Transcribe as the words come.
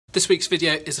This week's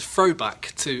video is a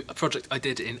throwback to a project I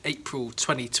did in April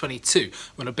 2022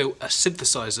 when I built a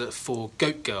synthesizer for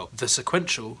Goat Girl, the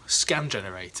sequential scan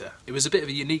generator. It was a bit of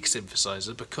a unique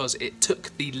synthesizer because it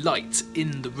took the light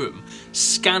in the room,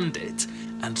 scanned it,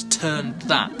 and turned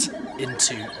that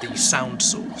into the sound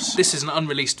source. This is an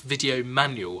unreleased video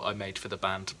manual I made for the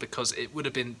band because it would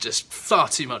have been just far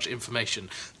too much information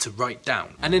to write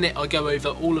down. And in it I go over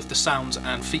all of the sounds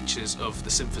and features of the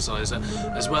synthesizer,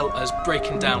 as well as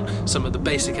breaking down some of the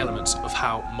basic elements of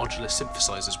how modular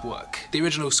synthesizers work. The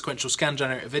original sequential scan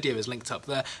generator video is linked up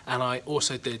there, and I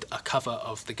also did a cover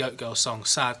of the Goat Girl song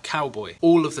Sad Cowboy.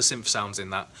 All of the synth sounds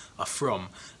in that are from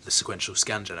the sequential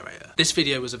scan generator. This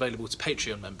video was available to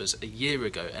Patreon members a year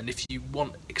ago, and if you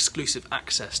want exclusive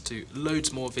access to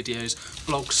loads more videos,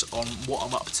 blogs on what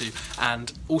I'm up to,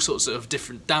 and all sorts of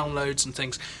different downloads and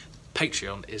things,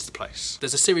 Patreon is the place.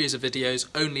 There's a series of videos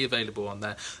only available on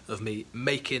there of me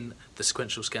making the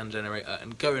sequential scan generator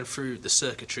and going through the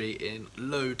circuitry in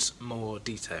loads more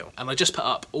detail. And I just put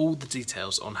up all the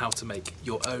details on how to make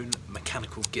your own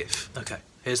mechanical GIF. Okay,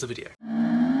 here's the video.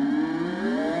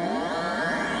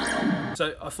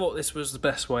 So I thought this was the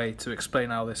best way to explain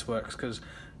how this works, because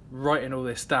writing all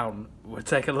this down would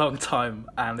take a long time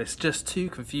and it's just too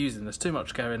confusing, there's too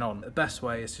much going on. The best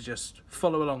way is to just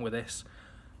follow along with this,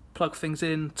 plug things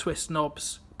in, twist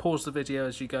knobs, pause the video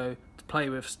as you go to play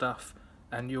with stuff,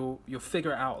 and you'll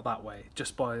figure it out that way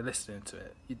just by listening to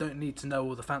it. You don't need to know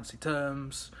all the fancy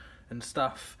terms and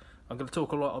stuff. I'm going to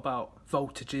talk a lot about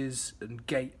voltages and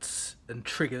gates and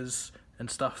triggers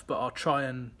and stuff, but I'll try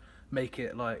and make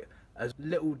it like as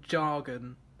little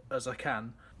jargon as I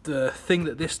can. The thing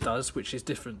that this does, which is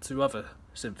different to other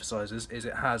synthesizers, is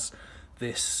it has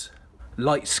this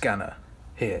light scanner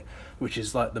here, which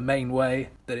is like the main way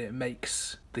that it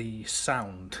makes the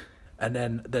sound, and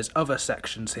then there's other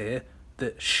sections here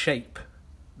that shape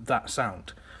that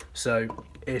sound. So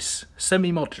it's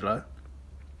semi-modular,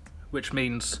 which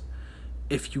means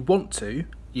if you want to,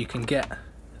 you can get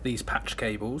these patch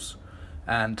cables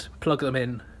and plug them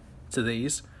in to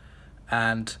these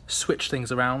and switch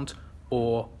things around,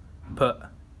 or put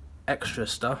extra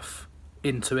stuff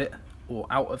into it or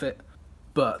out of it,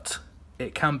 but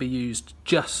it can be used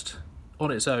just on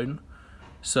its own.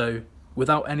 So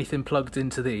without anything plugged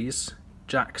into these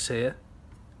jacks here,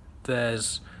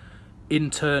 there's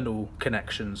internal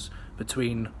connections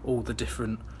between all the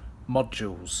different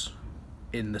modules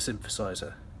in the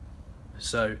synthesizer.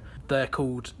 So they're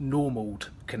called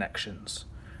normaled connections.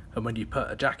 And when you put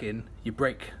a jack in, you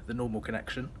break the normal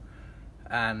connection,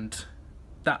 and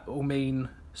that will mean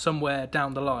somewhere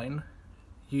down the line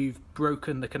you've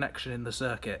broken the connection in the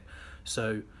circuit.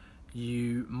 So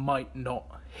you might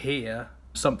not hear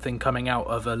something coming out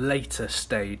of a later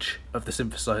stage of the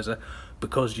synthesizer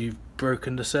because you've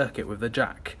broken the circuit with the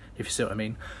jack, if you see what I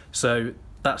mean. So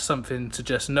that's something to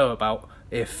just know about.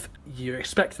 If you're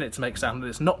expecting it to make sound and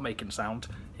it's not making sound,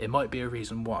 it might be a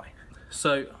reason why.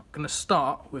 So I'm going to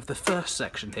start with the first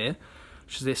section here,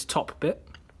 which is this top bit,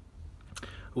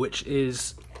 which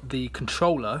is the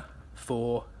controller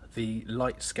for the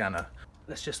light scanner.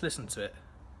 Let's just listen to it.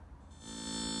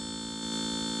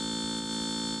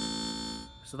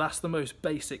 So that's the most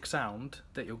basic sound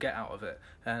that you'll get out of it,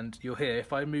 and you'll hear,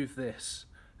 if I move this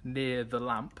near the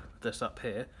lamp that's up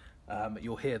here,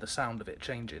 you'll hear the sound of it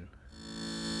changing.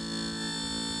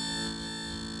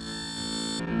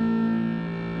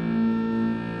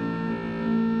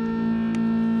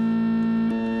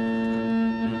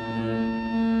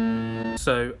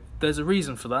 So there's a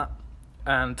reason for that,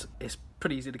 and it's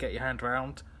pretty easy to get your hand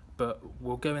around, but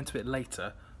we'll go into it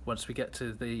later once we get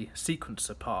to the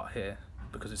sequencer part here,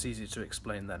 because it's easier to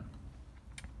explain then.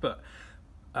 But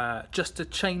just to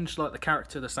change like the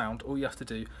character of the sound, all you have to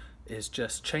do is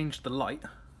just change the light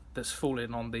that's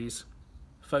falling on these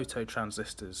photo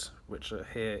transistors, which are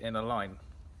here in a line.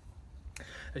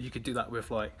 And you could do that with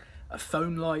like a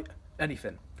phone light,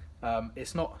 anything.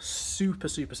 It's not super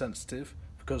sensitive,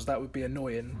 because that would be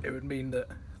annoying. It would mean that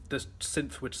the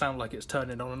synth would sound like it's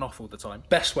turning on and off all the time.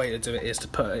 Best way to do it is to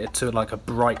put it to like a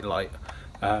bright light,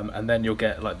 and then you'll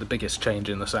get like the biggest change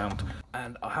in the sound.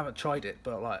 And I haven't tried it,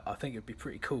 but like I think it'd be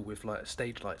pretty cool with like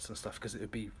stage lights and stuff, because it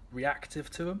would be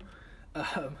reactive to them.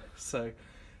 So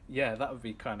yeah, that would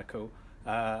be kind of cool.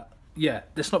 Yeah,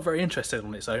 it's not very interesting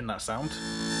on its own, that sound.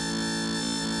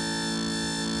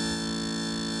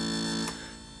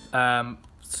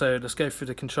 So let's go through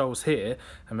the controls here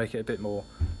and make it a bit more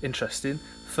interesting.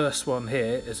 First one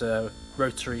here is a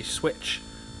rotary switch,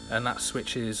 and that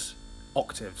switches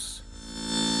octaves.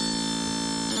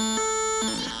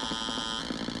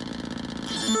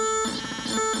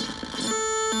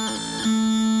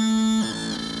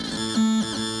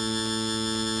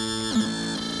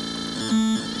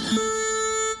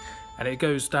 it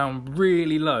goes down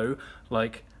really low,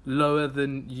 like lower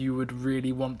than you would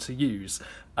really want to use.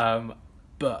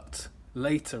 But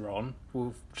later on,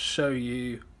 we'll show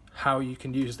you how you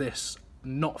can use this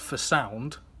not for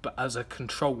sound, but as a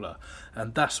controller,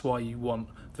 and that's why you want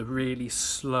the really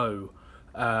slow,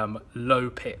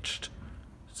 low-pitched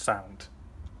sound.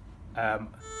 Yeah,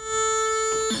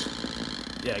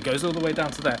 it goes all the way down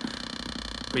to there,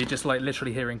 where you're just like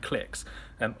literally hearing clicks.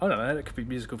 I don't know, it could be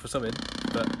musical for something,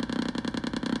 but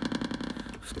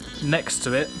next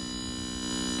to it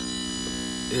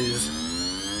is,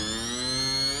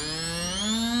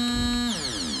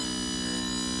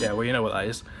 yeah, well, you know what that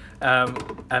is.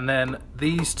 And then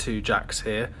these two jacks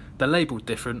here, they're labelled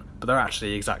different, but they're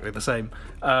actually exactly the same.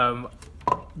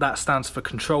 That stands for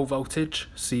control voltage,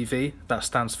 CV. That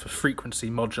stands for frequency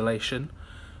modulation.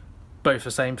 Both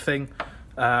the same thing.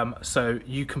 So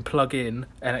you can plug in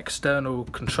an external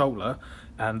controller,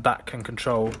 and that can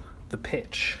control the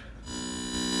pitch.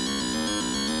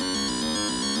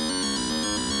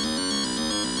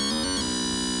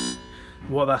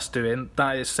 What that's doing,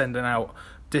 that is sending out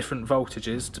different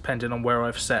voltages depending on where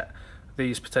I've set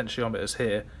these potentiometers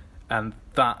here, and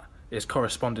that is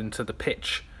corresponding to the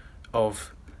pitch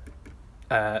of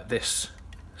this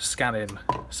scanning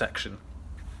section.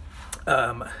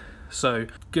 So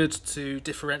good to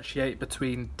differentiate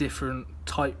between different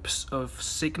types of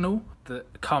signal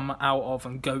that come out of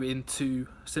and go into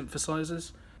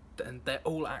synthesizers, and they're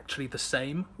all actually the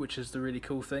same, which is the really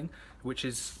cool thing, which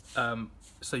is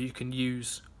so you can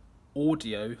use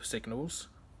audio signals,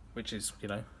 which is, you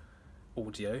know,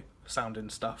 audio, sound and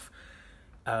stuff.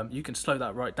 You can slow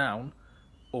that right down,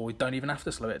 or we don't even have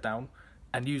to slow it down,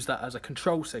 and use that as a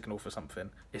control signal for something.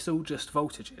 It's all just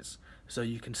voltages, so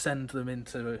you can send them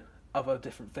into other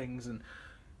different things and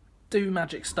do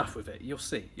magic stuff with it. You'll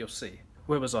see.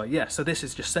 Where was I? Yeah, so this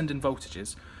is just sending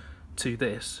voltages to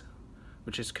this,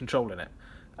 which is controlling it.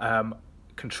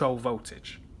 Control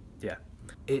voltage, yeah.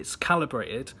 It's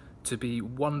calibrated to be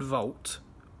 1 volt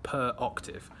per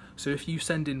octave. So if you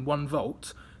send in 1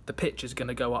 volt, the pitch is going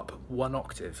to go up 1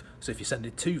 octave. So if you send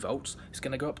in 2 volts, it's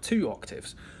going to go up 2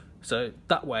 octaves. So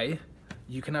that way,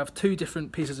 you can have 2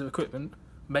 different pieces of equipment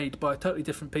made by totally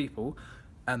different people,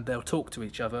 and they'll talk to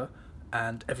each other,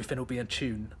 and everything will be in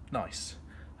tune. Nice.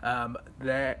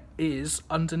 There is,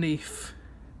 underneath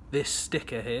this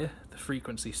sticker here, the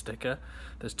frequency sticker,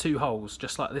 there's 2 holes,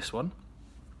 just like this one,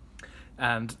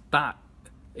 and that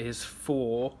is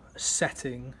for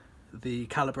setting the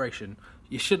calibration.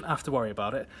 You shouldn't have to worry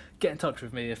about it. Get in touch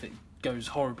with me if it goes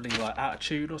horribly like out of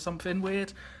tune or something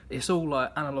weird. It's all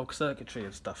like analog circuitry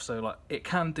and stuff, so like it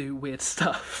can do weird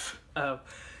stuff.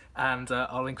 And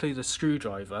I'll include a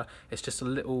screwdriver. It's just a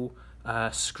little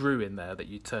screw in there that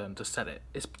you turn to set it.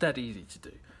 It's dead easy to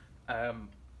do.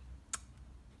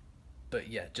 But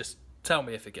yeah, just tell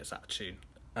me if it gets out of tune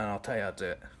and I'll tell you how to do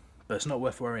it. But it's not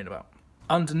worth worrying about.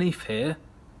 Underneath here,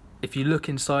 if you look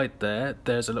inside there,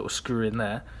 there's a little screw in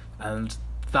there, and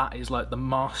that is like the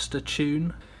master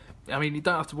tune. I mean, you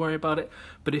don't have to worry about it,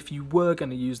 but if you were going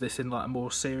to use this in like a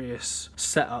more serious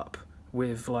setup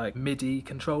with like MIDI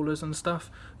controllers and stuff,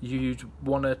 you'd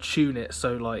want to tune it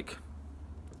so like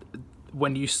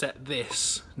when you set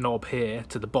this knob here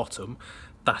to the bottom,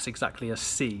 that's exactly a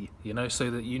C, you know,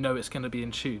 so that you know it's going to be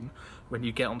in tune when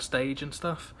you get on stage and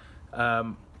stuff.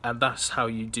 And that's how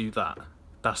you do that.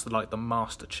 That's like the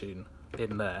master tune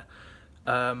in there.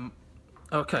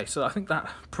 Okay, so I think that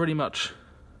pretty much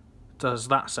does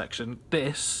that section.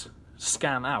 This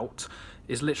scan out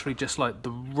is literally just like the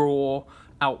raw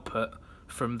output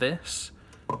from this.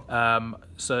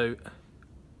 So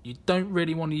you don't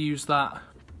really want to use that.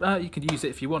 You can use it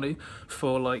if you want to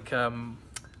for like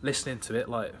listening to it,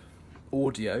 like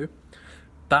audio.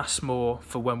 That's more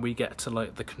for when we get to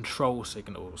like the control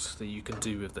signals that you can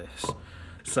do with this.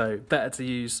 So better to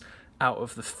use out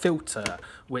of the filter,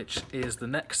 which is the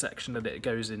next section that it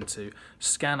goes into.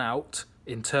 Scan out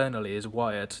internally is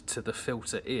wired to the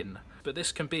filter in, but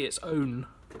this can be its own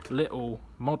little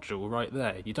module right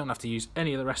there. You don't have to use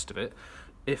any of the rest of it.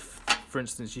 If, for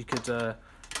instance, you could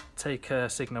take a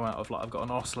signal out of, like, I've got an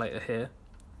oscillator here,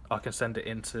 I can send it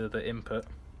into the input.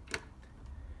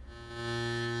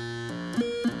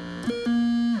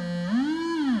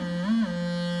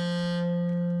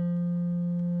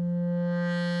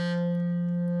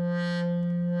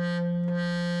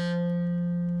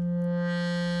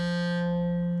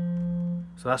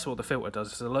 So that's what the filter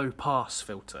does. It's a low pass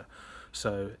filter.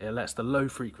 So it lets the low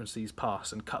frequencies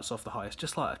pass and cuts off the high. It's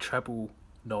just like a treble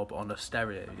knob on a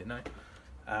stereo, you know?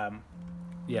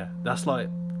 Yeah, that's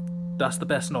the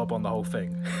best knob on the whole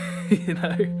thing, you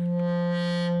know?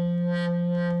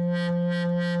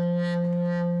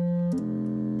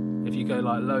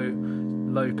 like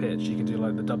low pitch, you can do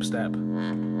like the dubstep.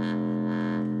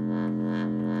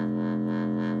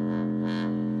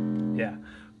 Yeah,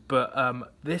 but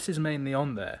this is mainly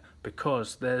on there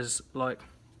because there's like,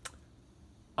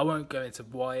 I won't go into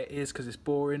why it is because it's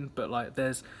boring, but like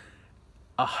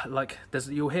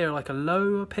you'll hear like a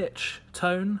lower pitch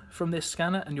tone from this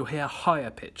scanner, and you'll hear a higher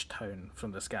pitch tone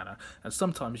from the scanner, and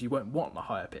sometimes you won't want the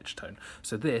higher pitch tone.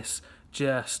 So this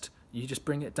you just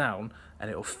bring it down and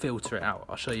it'll filter it out.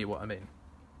 I'll show you what I mean.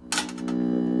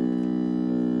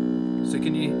 So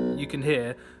you can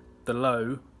hear the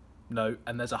low note,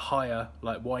 and there's a higher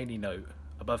like whiny note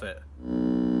above it,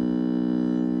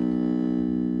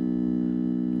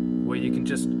 where you can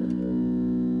just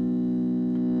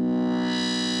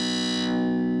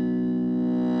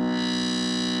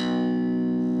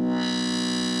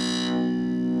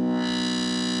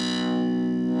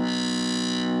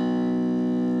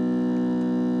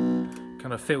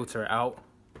kind of filter it out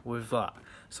with that.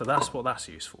 So that's what that's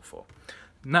useful for.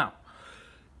 Now,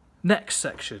 next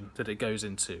section that it goes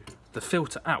into, the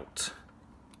filter out,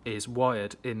 is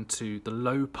wired into the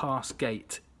low pass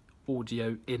gate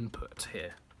audio input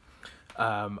here.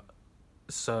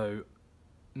 So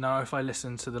now if I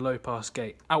listen to the low pass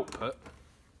gate output,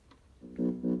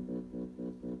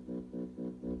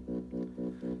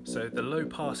 so the low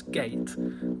pass gate,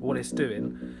 what it's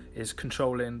doing is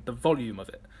controlling the volume of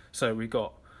it. So we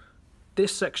got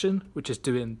this section, which is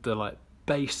doing the like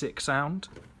basic sound,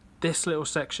 this little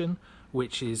section,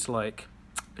 which is like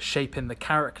shaping the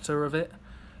character of it,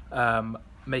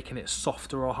 making it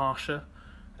softer or harsher,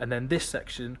 and then this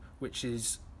section, which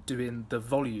is doing the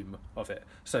volume of it.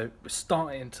 So we're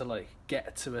starting to like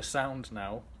get to a sound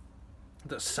now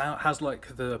that has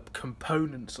like the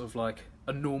components of like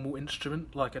a normal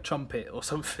instrument, like a trumpet or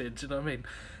something. Do you know what I mean?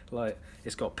 Like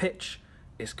it's got pitch,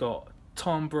 it's got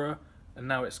timbre, and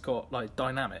now it's got like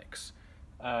dynamics,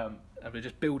 and we're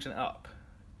just building it up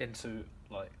into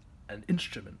like an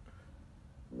instrument.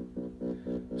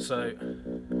 So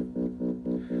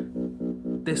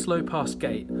this low pass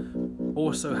gate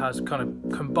also has kind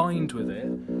of combined with it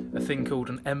a thing called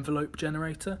an envelope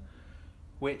generator,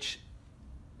 which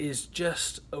is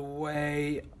just a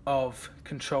way of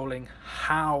controlling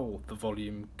how the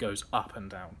volume goes up and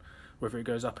down, whether it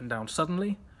goes up and down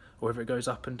suddenly or whether it goes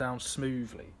up and down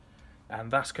smoothly,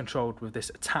 and that's controlled with this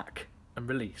attack and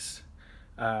release.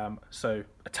 So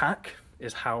attack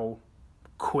is how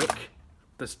quick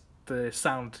the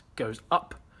sound goes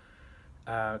up,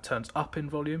 turns up in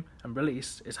volume, and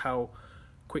release is how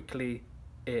quickly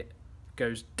it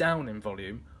goes down in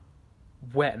volume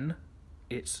when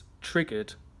it's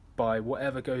triggered by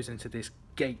whatever goes into this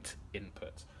gate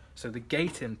input. So the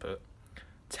gate input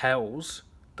tells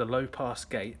the low pass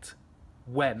gate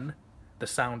when the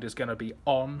sound is going to be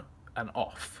on and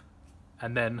off,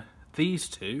 and then these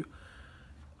two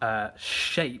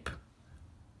shape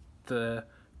the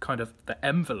kind of the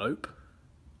envelope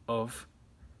of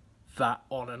that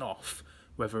on and off,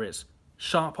 whether it's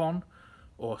sharp on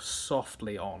or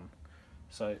softly on.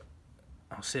 So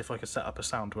I'll see if I can set up a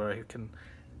sound where I can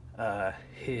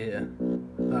hear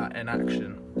that in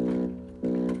action.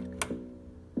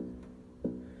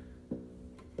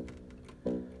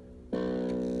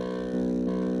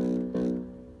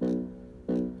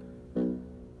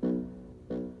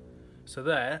 So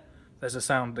there's a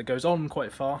sound that goes on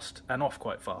quite fast and off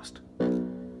quite fast.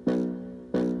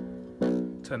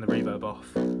 Turn the reverb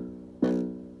off.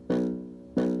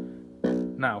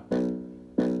 Now,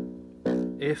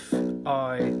 if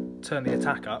I turn the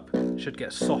attack up, it should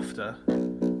get softer.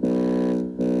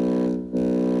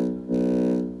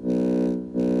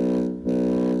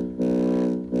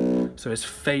 So it's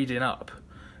fading up.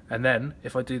 And then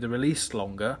if I do the release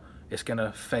longer, it's going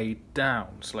to fade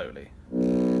down slowly.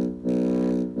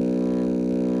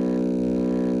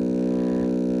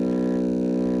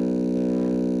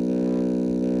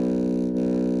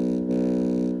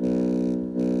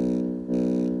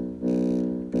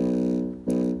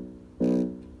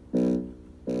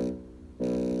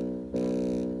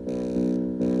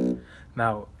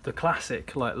 Now, the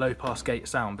classic like low pass gate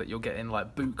sound that you'll get in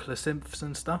like Buchla synths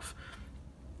and stuff,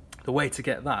 the way to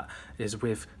get that is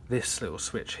with this little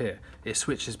switch here. It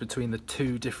switches between the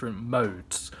two different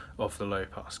modes of the low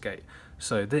pass gate.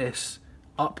 So this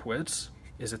upwards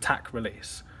is attack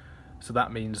release. So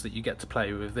that means that you get to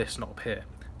play with this knob here.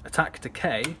 Attack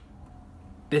decay,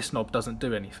 this knob doesn't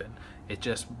do anything. It's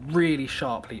just really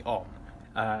sharply on.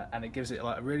 And it gives it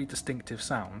like a really distinctive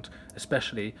sound,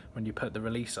 especially when you put the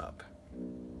release up.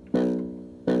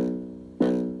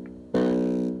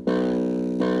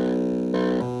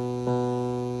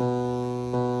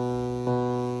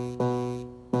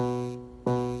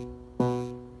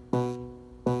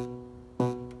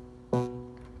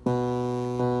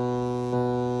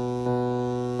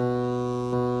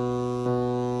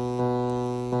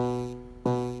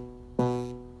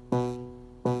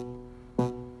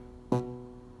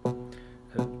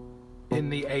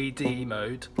 AD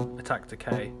mode, attack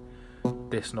decay,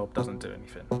 this knob doesn't do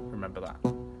anything, remember that.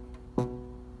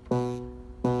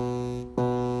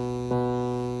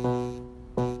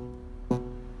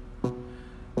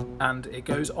 And it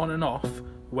goes on and off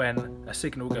when a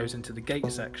signal goes into the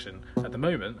gate section. At the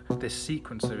moment, this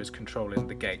sequencer is controlling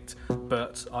the gate,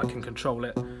 but I can control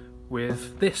it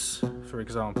with this, for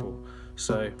example.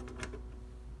 So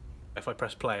if I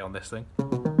press play on this thing,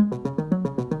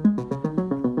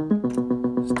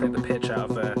 let's take the pitch out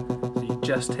of there, so you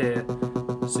just hear,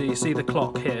 so you see the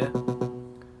clock here.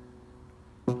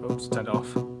 Oops, turned it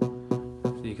off.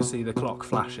 So you can see the clock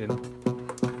flashing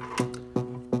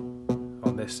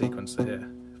on this sequencer here.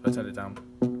 If I turn it down.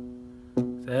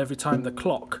 So every time the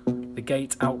clock, the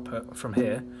gate output from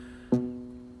here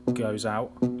goes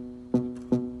out,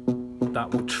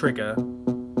 that will trigger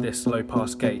this low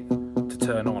pass gate to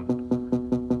turn on.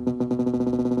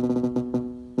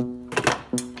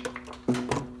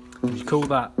 And you call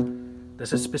that,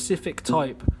 there's a specific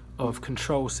type of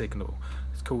control signal,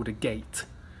 it's called a gate.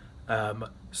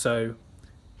 So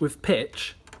with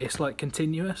pitch, it's like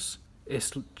continuous,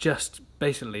 it's just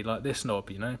basically like this knob,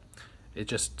 you know, it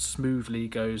just smoothly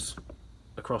goes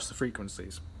across the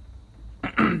frequencies.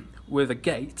 With a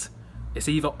gate, it's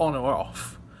either on or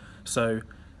off. So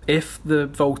if the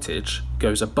voltage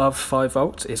goes above 5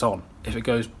 volts, it's on. If it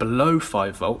goes below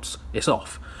 5 volts, it's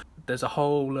off. There's a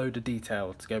whole load of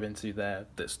detail to go into there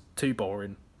that's too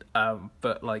boring,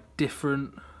 but like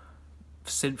different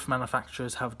synth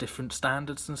manufacturers have different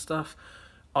standards and stuff.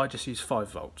 I just use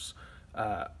 5 volts.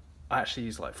 I actually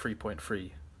use like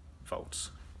 3.3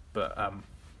 volts, but I'm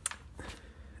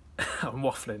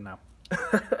waffling now.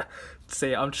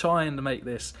 See, I'm trying to make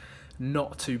this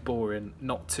not too boring,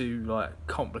 not too like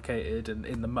complicated and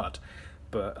in the mud,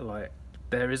 but like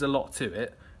there is a lot to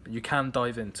it. You can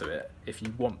dive into it if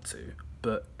you want to,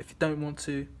 but if you don't want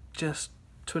to, just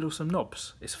twiddle some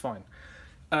knobs, it's fine.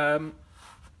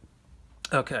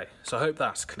 Okay, so I hope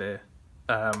that's clear.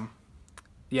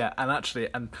 Yeah, and actually,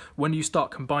 and when you start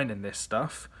combining this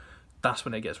stuff, that's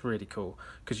when it gets really cool,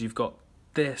 because you've got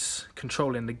this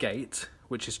controlling the gate,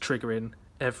 which is triggering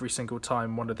every single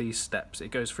time one of these steps,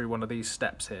 it goes through one of these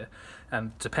steps here,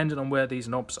 and depending on where these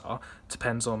knobs are,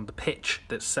 depends on the pitch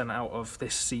that's sent out of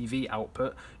this CV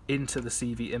output into the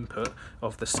CV input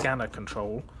of the scanner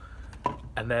control,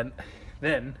 and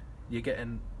then you're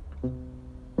getting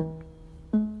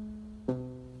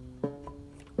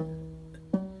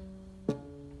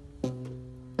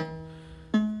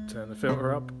turn the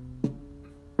filter up,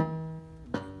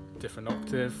 different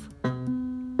octave,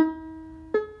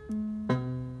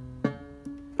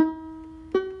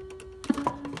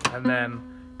 and then,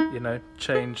 you know,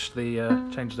 change the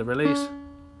release,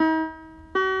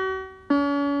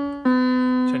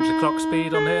 change the clock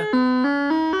speed on here,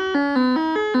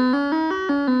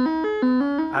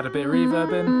 add a bit of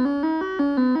reverb in.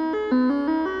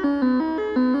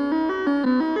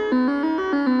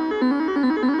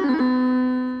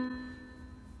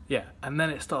 Yeah, and then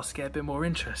it starts to get a bit more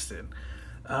interesting.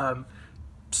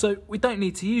 So we don't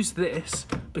need to use this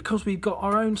because we've got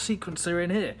our own sequencer in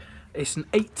here. It's an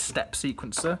 8-step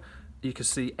sequencer. You can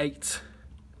see 8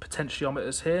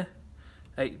 potentiometers here,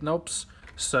 8 knobs.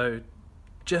 So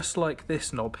just like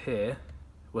this knob here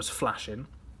was flashing,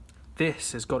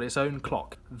 this has got its own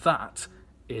clock. That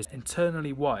is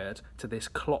internally wired to this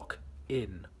clock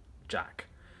in jack.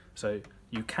 So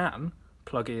you can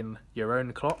plug in your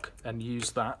own clock and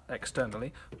use that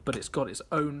externally, but it's got its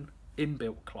own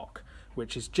inbuilt clock,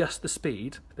 which is just the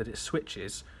speed that it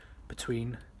switches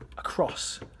between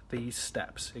across these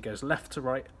steps. It goes left to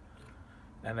right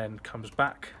and then comes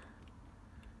back.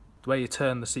 The way you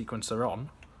turn the sequencer on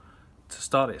to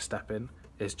start it stepping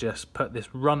is just put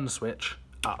this run switch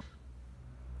up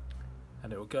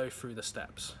and it will go through the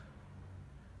steps.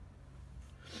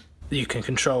 You can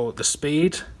control the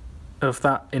speed of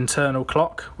that internal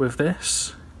clock with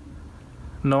this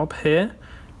knob here,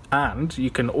 and you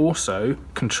can also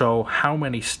control how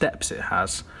many steps it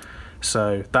has.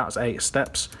 So that's 8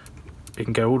 steps. You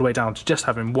can go all the way down to just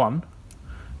having 1,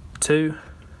 2,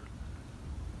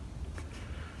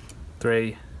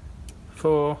 3,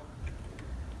 4,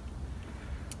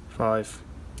 5,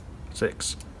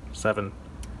 6, 7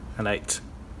 and 8,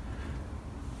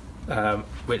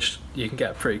 which you can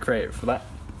get pretty creative for that.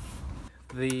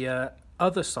 The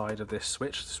other side of this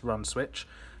switch, this run switch,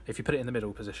 if you put it in the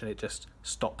middle position, it just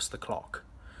stops the clock,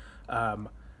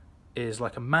 is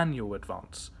like a manual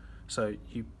advance. So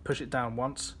you push it down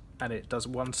once and it does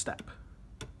 1 step.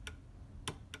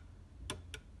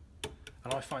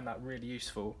 And I find that really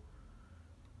useful.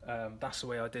 That's the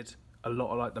way I did a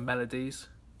lot of like the melodies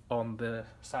on the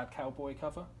Sad Cowboy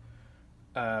cover.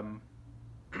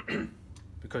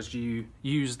 because you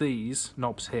use these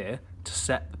knobs here to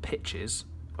set the pitches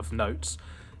of notes,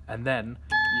 and then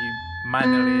you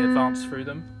manually advance through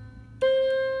them.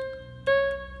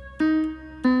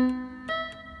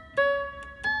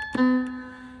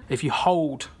 If you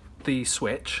hold the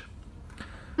switch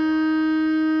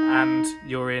and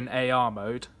you're in AR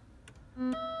mode,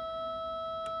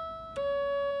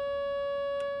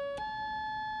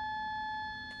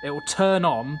 it will turn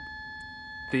on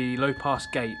the low pass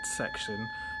gate section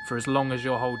for as long as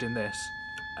you're holding this,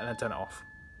 and then turn it off.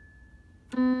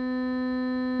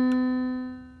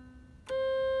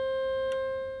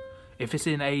 If it's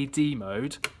in AD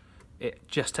mode, it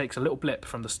just takes a little blip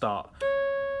from the start,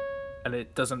 and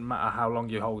it doesn't matter how long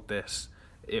you hold this,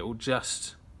 it will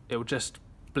just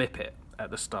blip it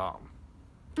at the start.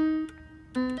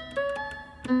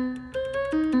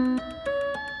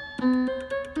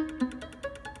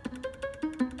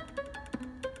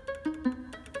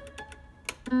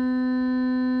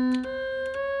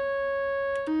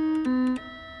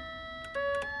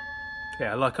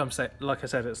 Yeah, like I said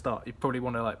at the start, you probably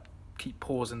want to keep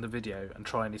pausing the video and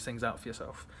trying these things out for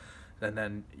yourself, and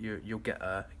then you'll get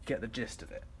the gist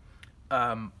of it.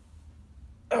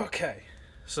 Okay,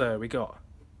 so we got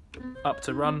up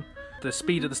to run. The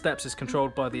speed of the steps is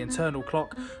controlled by the internal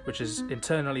clock, which is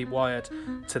internally wired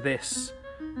to this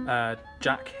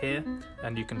jack here,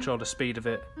 and you control the speed of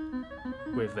it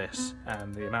with this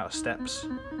and the amount of steps.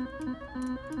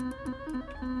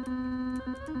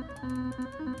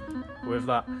 With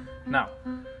that. Now,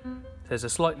 there's a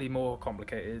slightly more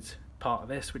complicated part of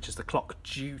this, which is the clock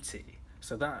duty.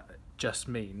 So that just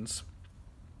means,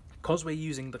 because we're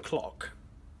using the clock,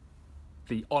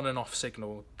 the on and off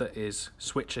signal that is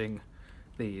switching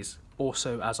these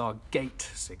also as our gate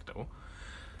signal,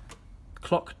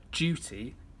 clock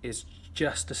duty is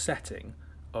just a setting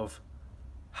of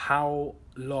how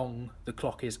long the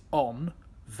clock is on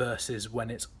versus when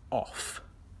it's off.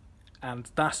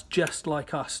 And that's just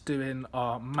like us doing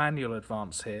our manual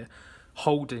advance here,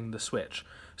 holding the switch.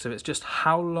 So it's just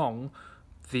how long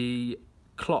the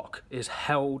clock is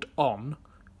held on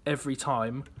every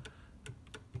time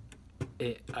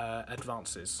it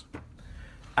advances.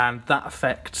 And that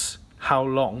affects how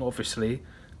long, obviously,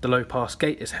 the low pass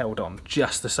gate is held on,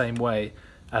 just the same way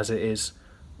as it is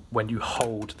when you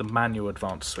hold the manual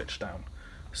advance switch down.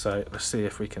 So let's see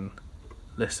if we can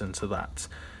listen to that.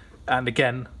 And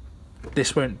again,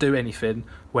 this won't do anything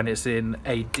when it's in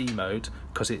AD mode,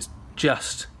 because it's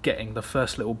just getting the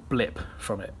first little blip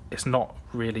from it. It's not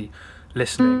really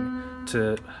listening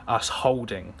to us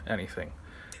holding anything.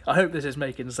 I hope this is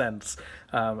making sense.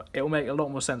 It will make a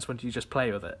lot more sense when you just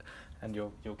play with it, and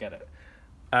you'll get it.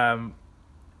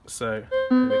 So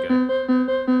here we go.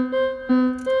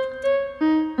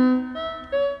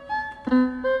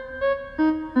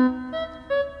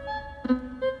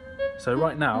 So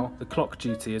right now, the clock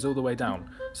duty is all the way down.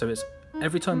 So it's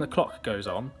every time the clock goes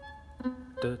on,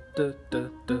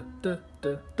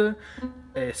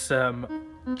 it's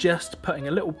just putting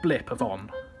a little blip of on.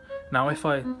 Now if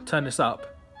I turn this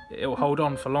up, it will hold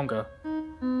on for longer.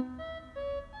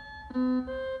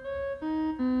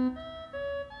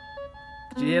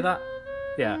 Did you hear that?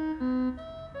 Yeah.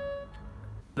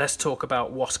 Let's talk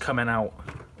about what's coming out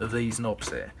of these knobs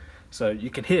here. So you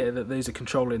can hear that these are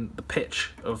controlling the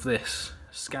pitch of this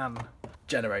scan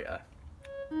generator.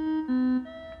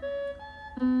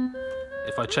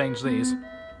 If I change these,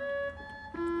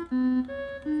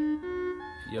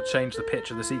 you'll change the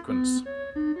pitch of the sequence.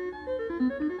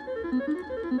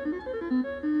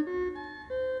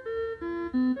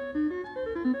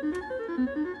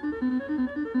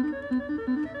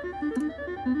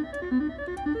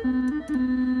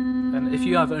 And if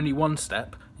you have only one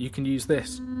step, you can use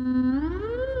this.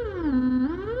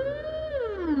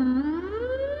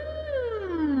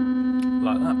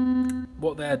 Like that.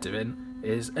 What they're doing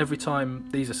is every time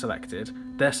these are selected,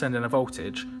 they're sending a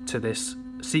voltage to this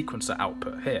sequencer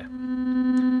output here.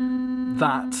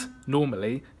 That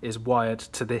normally is wired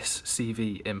to this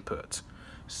CV input.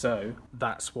 So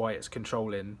that's why it's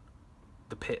controlling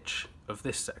the pitch of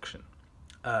this section.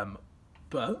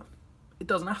 But it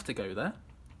doesn't have to go there.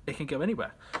 It can go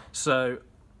anywhere. So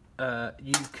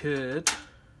you could,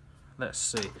 let's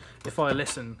see, if I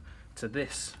listen to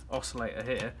this oscillator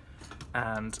here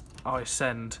and I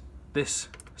send this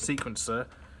sequencer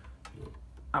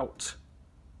out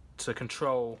to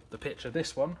control the pitch of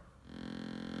this one.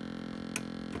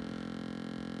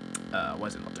 Why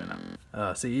is it not doing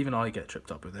that? See, even I get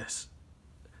tripped up with this.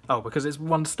 Oh, because it's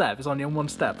one step. It's only on one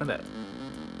step, isn't it?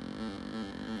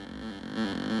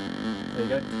 There you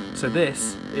go. So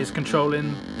this is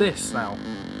controlling this now.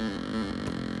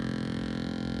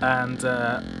 And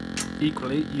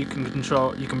equally, you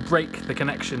can break the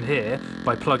connection here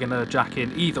by plugging a jack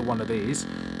in either one of these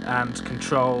and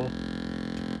control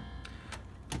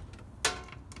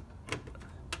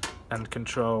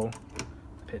the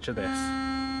pitch of this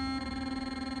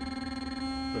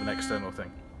with an external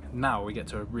thing. Now we get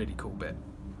to a really cool bit.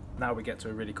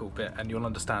 And you'll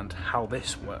understand how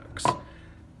this works.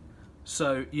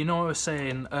 So, you know, I was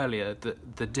saying earlier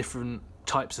that the different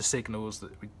types of signals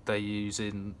that they use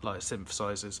in like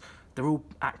synthesizers, they're all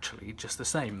actually just the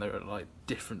same. They're at like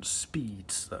different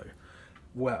speeds though.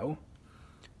 Well,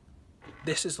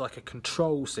 this is like a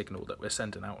control signal that we're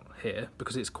sending out here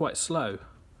because it's quite slow,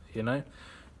 you know?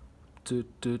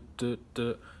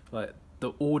 Like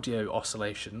the audio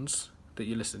oscillations that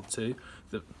you listen to,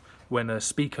 that when a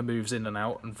speaker moves in and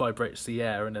out and vibrates the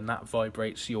air and then that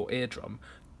vibrates your eardrum,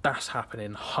 that's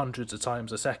happening hundreds of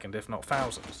times a second, if not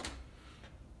thousands.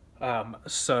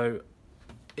 So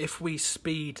if we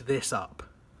speed this up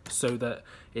so that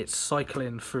it's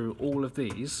cycling through all of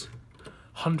these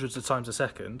hundreds of times a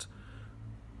second,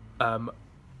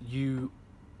 you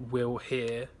will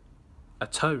hear a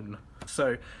tone.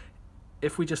 So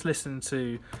if we just listen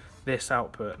to this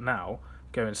output now,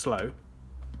 going slow,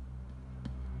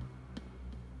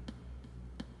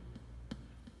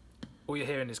 all you're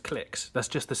hearing is clicks. That's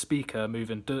just the speaker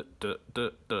moving,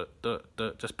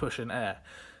 just pushing air,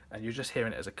 and you're just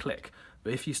hearing it as a click.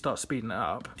 But if you start speeding it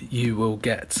up, you will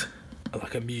get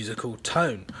like a musical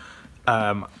tone.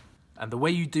 And the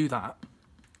way you do that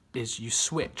is you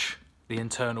switch the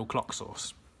internal clock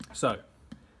source. So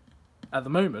at the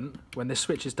moment, when this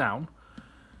switch is down,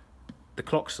 the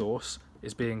clock source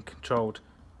is being controlled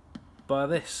by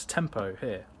this tempo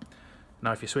here.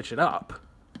 Now if you switch it up,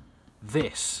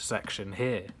 this section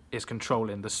here is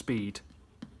controlling the speed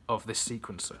of this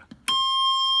sequencer.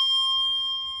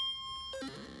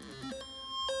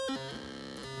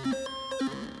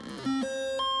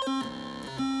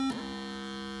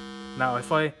 Now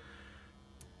if I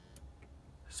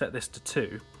set this to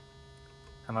 2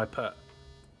 and I put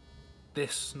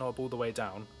this knob all the way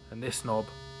down and this knob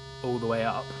all the way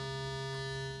up,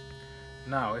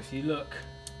 now if you look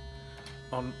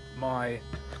on my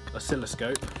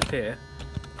oscilloscope here,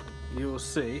 you will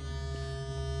see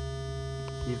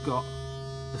you've got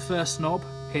the first knob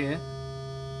here,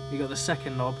 you've got the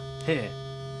second knob here,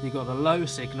 you've got a low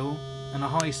signal and a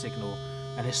high signal,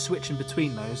 and it's switching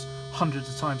between those hundreds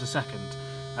of times a second,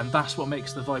 and that's what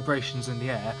makes the vibrations in the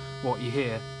air what you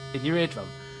hear in your eardrum.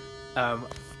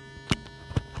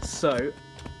 So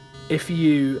if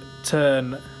you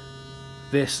turn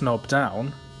this knob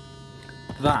down,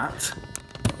 that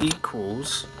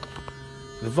equals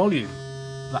the volume,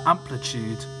 the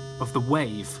amplitude of the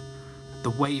wave,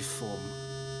 the waveform.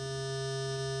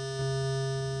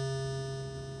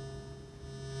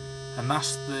 And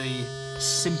that's the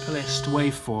simplest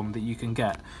waveform that you can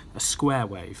get, a square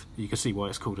wave. You can see why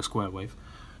it's called a square wave.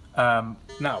 Now,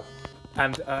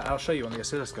 and I'll show you on the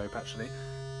oscilloscope actually,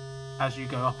 as you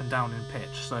go up and down in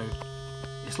pitch. So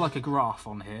it's like a graph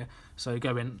on here. So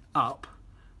going up,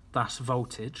 that's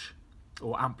voltage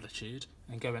or amplitude,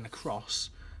 and going across,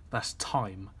 that's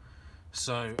time.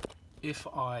 So if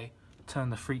I turn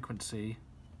the frequency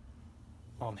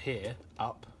on here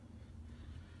up,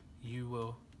 you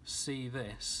will see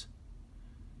this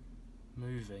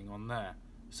moving on there.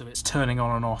 So it's turning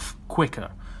on and off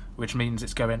quicker, which means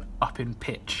it's going up in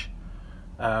pitch.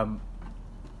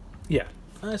 Yeah,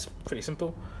 that's pretty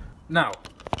simple. Now,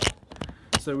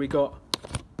 so we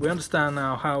understand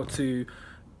now how to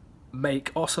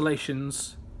make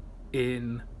oscillations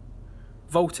in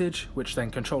voltage, which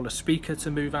then control a speaker to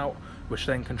move out, which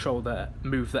then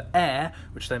move the air,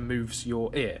 which then moves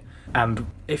your ear. And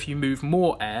if you move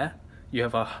more air, you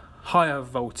have a higher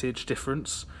voltage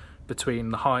difference between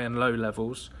the high and low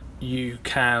levels. You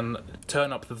can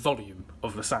turn up the volume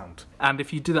of the sound. And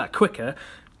if you do that quicker,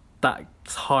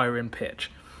 that's higher in pitch.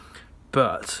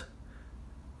 But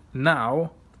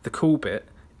now the cool bit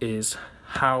is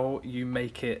how you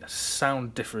make it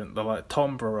sound different, the like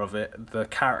timbre of it, the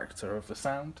character of the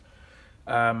sound.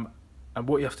 And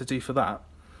what you have to do for that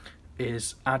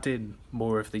is add in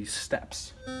more of these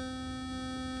steps.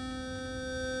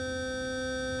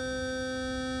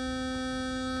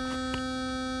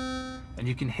 And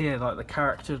you can hear like the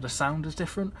character of the sound is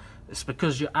different. It's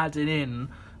because you're adding in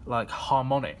like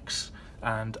harmonics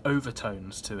and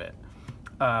overtones to it.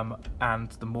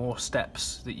 And the more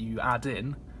steps that you add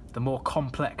in, the more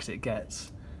complex it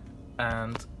gets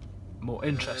and more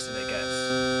interesting it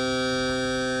gets.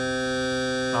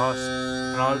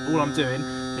 All I'm doing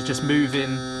is is just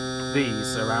moving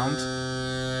these around.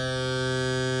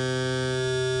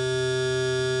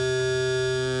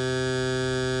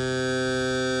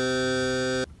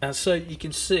 And so you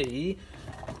can see,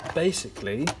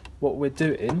 basically, what we're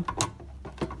doing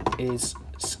is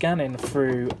scanning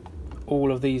through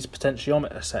all of these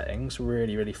potentiometer settings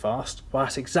really, really fast. Well,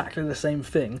 that's exactly the same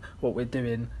thing what we're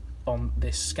doing on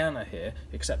this scanner here,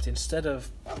 except instead of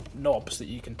knobs that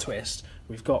you can twist,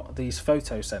 we've got these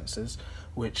photosensors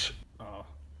which are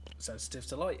sensitive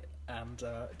to light, and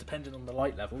depending on the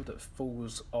light level that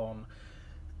falls on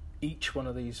each one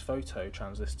of these photo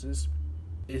transistors,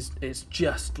 it's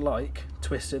just like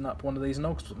twisting up one of these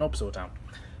knobs or down.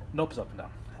 Knobs up and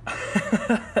down.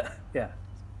 Yeah,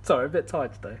 sorry, a bit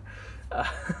tired today.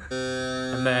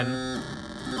 And then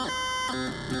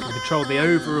you can control the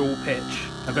overall pitch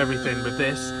of everything with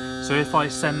this. So if I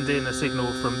send in a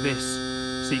signal from this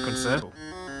sequencer,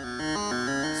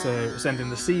 so sending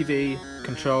the CV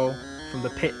control from the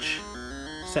pitch,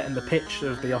 setting the pitch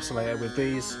of the oscillator with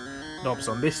these knobs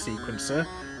on this sequencer,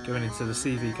 going into the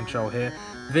CV control here.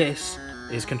 This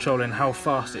is controlling how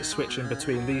fast it's switching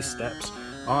between these steps.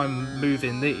 I'm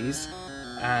moving these,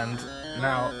 and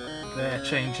now they're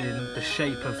changing the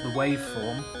shape of the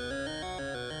waveform,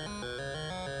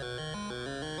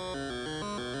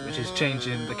 which is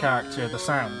changing the character of the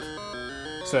sound.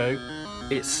 So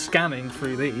it's scanning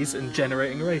through these and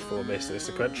generating a waveform. It's a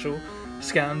sequential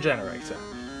scan generator.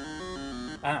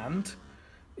 And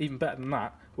even better than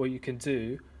that, what you can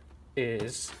do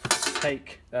is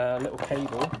take a little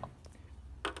cable,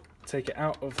 take it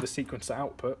out of the sequencer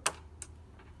output,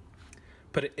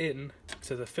 put it in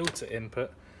to the filter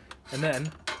input, and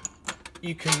then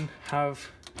you can have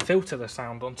filter the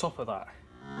sound on top of that.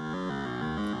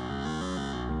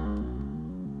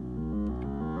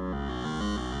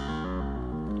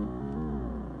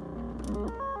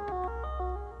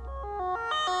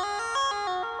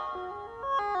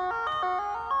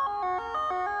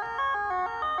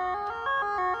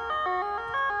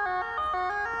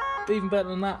 But even better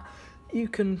than that, you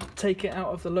can take it out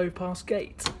of the low pass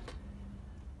gate.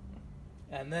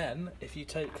 And then if you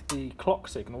take the clock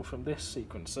signal from this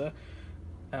sequencer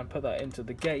and put that into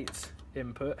the gate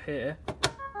input here,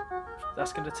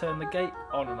 that's going to turn the gate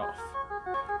on and off.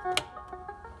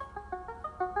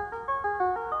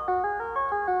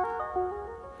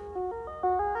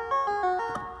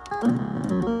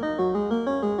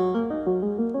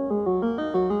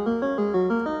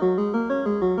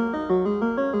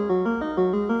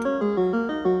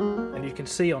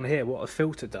 See on here what a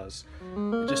filter does.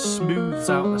 It just smooths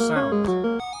out the sound.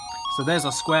 So there's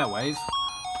our square wave.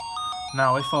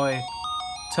 Now if I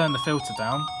turn the filter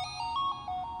down,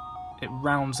 it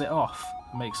rounds it off,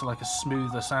 makes like a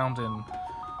smoother sounding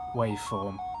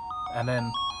waveform, and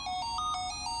then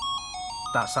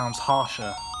that sounds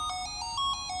harsher.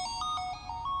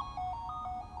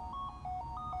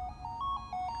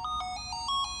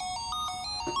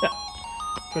 Yeah,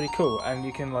 pretty cool. And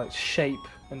you can like shape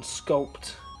and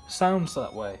sculpt sounds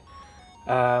that way.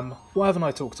 What haven't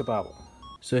I talked about?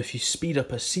 So if you speed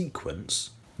up a sequence,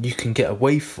 you can get a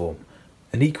waveform,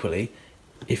 and equally,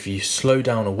 if you slow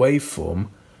down a waveform,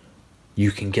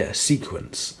 you can get a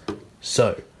sequence.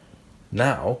 So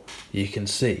now you can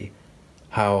see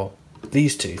how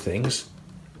these two things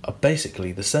are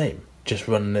basically the same, just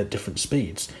running at different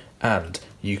speeds, and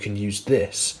you can use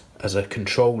this as a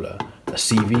controller, a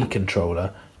CV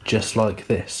controller, just like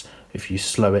this. If you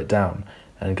slow it down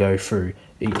and go through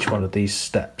each one of these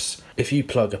steps. If you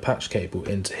plug a patch cable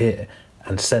into here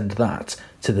and send that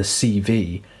to the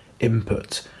CV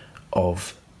input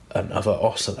of another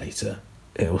oscillator,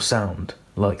 it will sound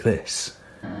like this.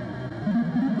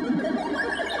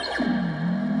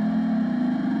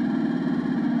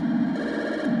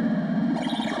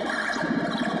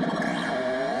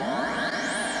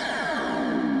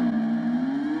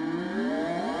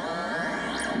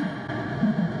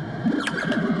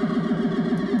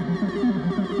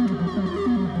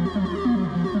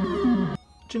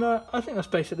 Do you know, I think that's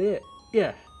basically it.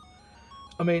 Yeah.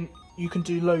 I mean, you can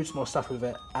do loads more stuff with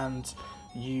it, and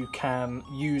you can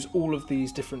use all of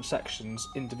these different sections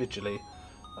individually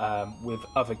with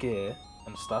other gear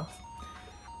and stuff.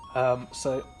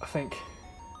 So I think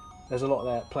there's a lot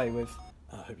there to play with.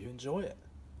 I hope you enjoy it.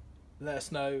 Let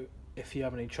us know if you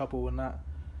have any trouble in that,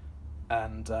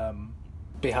 and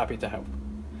be happy to help.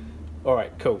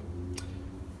 Alright, cool.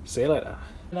 See you later.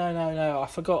 No, I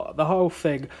forgot the whole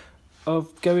thing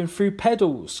of going through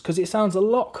pedals, because it sounds a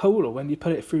lot cooler when you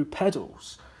put it through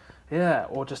pedals. Yeah,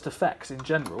 or just effects in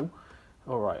general.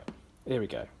 Alright, here we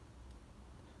go.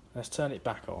 Let's turn it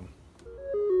back on.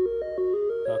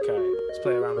 Okay, let's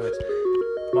play around with this.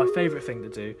 My favourite thing to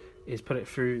do is put it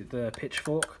through the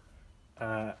pitchfork.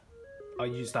 I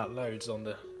use that loads on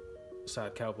the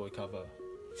Sad Cowboy cover.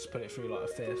 Just put it through like a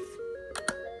fifth.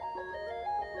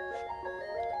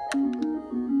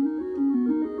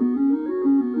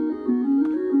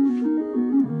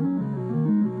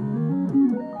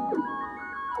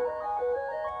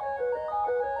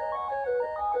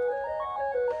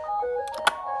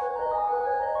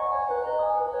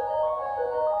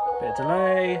 Bit of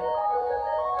delay.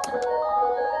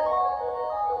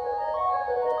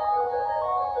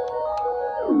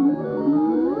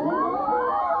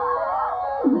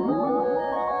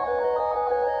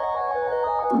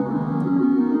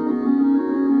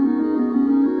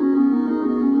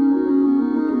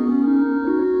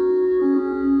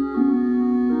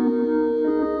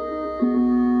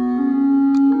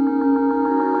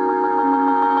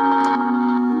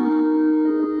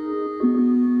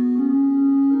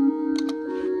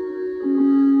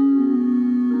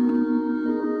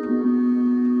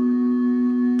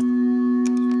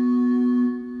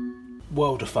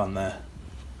 World of fun there.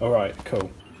 Alright, cool.